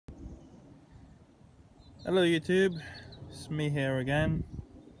Hello YouTube, it's me here again.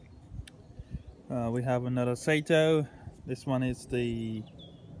 We have another Saito. This one is the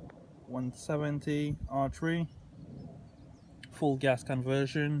 170 R3 full gas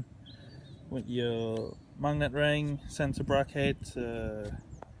conversion with your magnet ring, sensor bracket,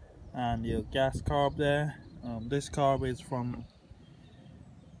 and your gas carb there. This carb is from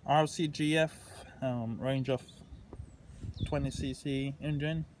RCGF, range of 20cc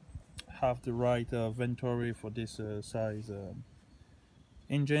engine. Have the right Venturi for this size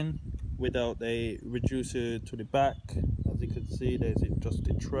engine without a reducer to the back. As you can see, there's just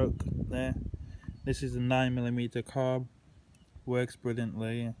a truck there. This is a 9mm carb, works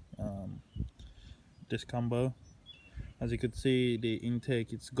brilliantly, this combo. As you can see, the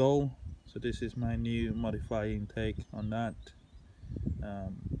intake is gold, so this is my new modified intake on that.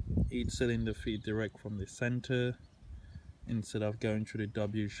 Each cylinder feed direct from the center instead of going through the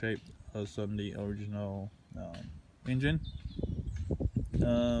W shape as on the original engine.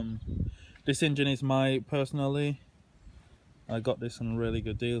 This engine is my personally. I got this on a really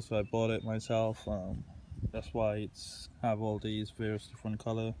good deal, so I bought it myself. That's why it's have all these various different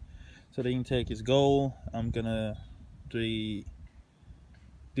color. So the intake is gold. I'm gonna do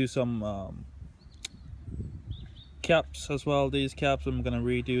some caps as well. These caps I'm gonna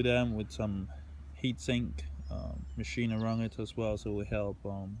redo them with some heatsink machine around it as well, so it will help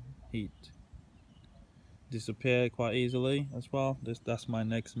heat disappear quite easily as well. That's my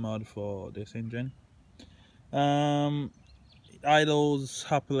next mod for this engine. Idles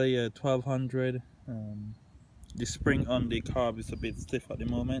happily at 1200. The spring on the carb is a bit stiff at the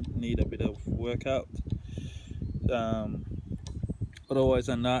moment, need a bit of workout. Otherwise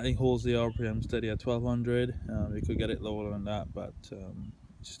than that, it holds the RPM steady at 1200. You could get it lower than that, but it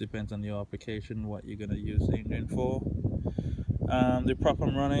just depends on your application, what you're going to use the engine for. The prop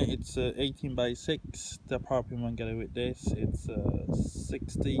I'm running, it's 18x6. The prop I'm going to get it with this, it's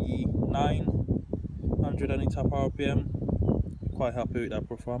 6900 on the top RPM. Quite happy with that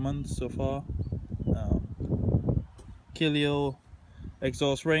performance so far. Kilio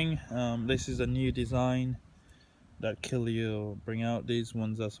exhaust ring. This is a new design that Kilio bring out. These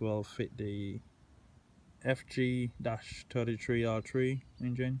ones as well fit the FG-33 R3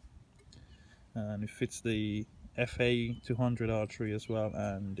 engine, and it fits the FA-170 R3 as well,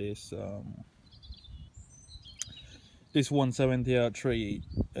 and this 170 R3.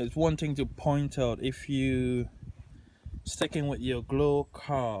 It's one thing to point out: if you sticking with your glow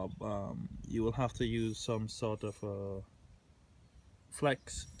carb, you will have to use some sort of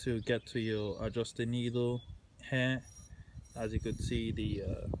flex to get to your adjusting needle here. As you could see,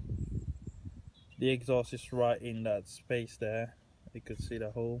 the exhaust is right in that space there. You could see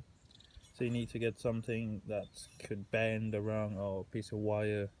the hole. So you need to get something that could bend around, or a piece of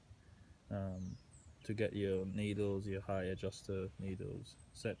wire to get your needles, your high adjuster needles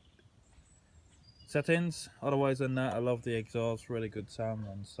settings. Otherwise than that, I love the exhaust, really good sound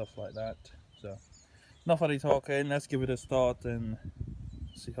and stuff like that. So enough of the talking, let's give it a start and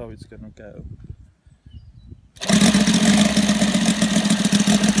see how it's gonna go.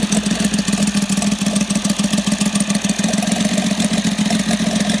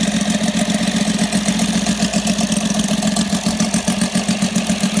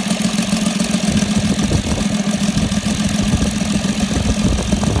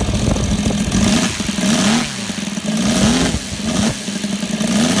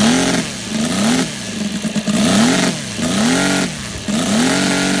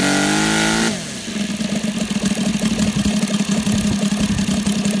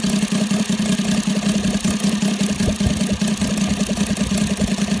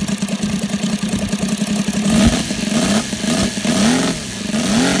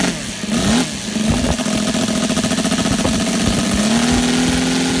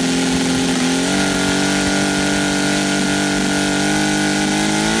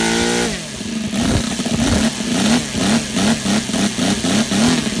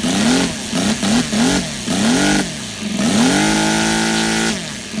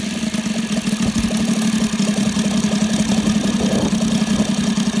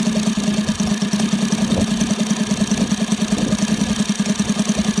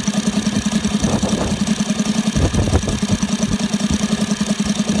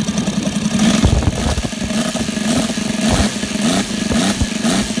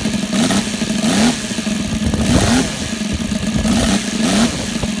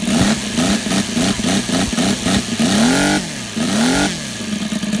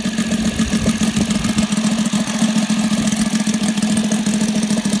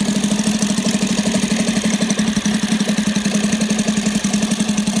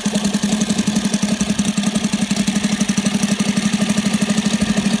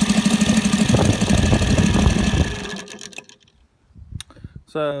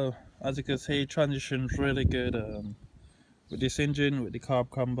 So as you can see, transition's really good with this engine, with the carb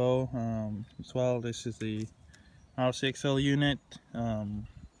combo as well. This is the R3XL unit.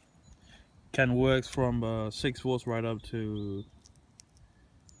 Can work from 6 volts right up to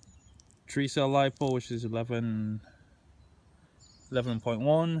 3-cell LiPo, which is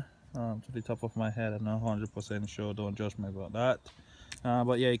 11.1. To the top of my head, I'm not 100% sure, don't judge me about that.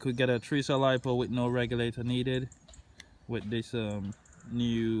 But yeah, you could get a 3-cell LiPo with no regulator needed with this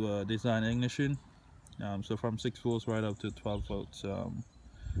new design ignition. So from 6 volts right up to 12 volts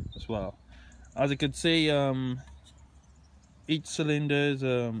as well. As you can see, each cylinders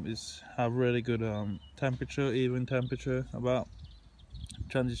have really good temperature, even temperature. About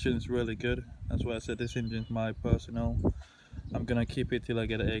transition is really good. That's why I said this engine is my personal. I'm gonna keep it till I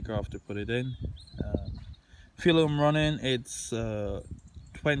get an aircraft to put it in. Fuel I'm running, it's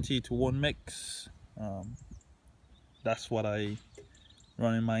 20:1 mix. That's what I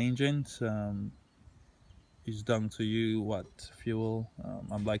run in my engines. It's down to you what fuel.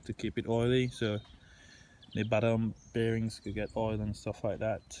 I like to keep it oily, so the bottom bearings could get oil and stuff like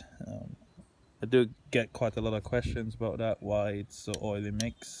that. I do get quite a lot of questions about that, why it's so oily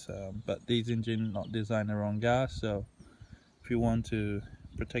mix, but these engines not designed around gas, so if you want to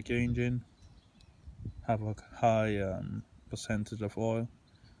protect your engine, have a high percentage of oil,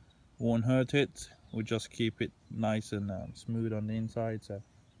 won't hurt it. We'll just keep it nice and smooth on the inside. So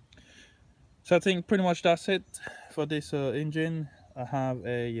I think pretty much that's it for this engine. I have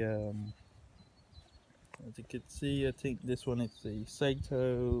a as you can see, I think this one is the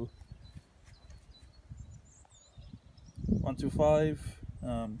Saito FA-170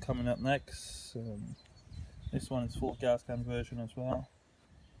 R3 coming up next. This one is full gas conversion as well.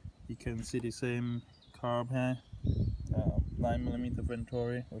 You can see the same carb here, 9mm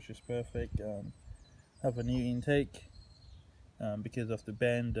Venturi, which is perfect. Have a new intake. Because of the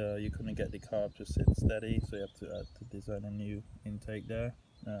bend, you couldn't get the carb to sit steady, so you have to design a new intake there.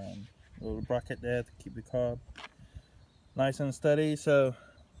 A little bracket there to keep the carb nice and steady. So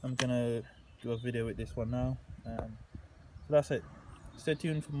I'm gonna do a video with this one now. So that's it. Stay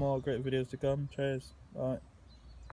tuned for more great videos to come. Cheers. Bye.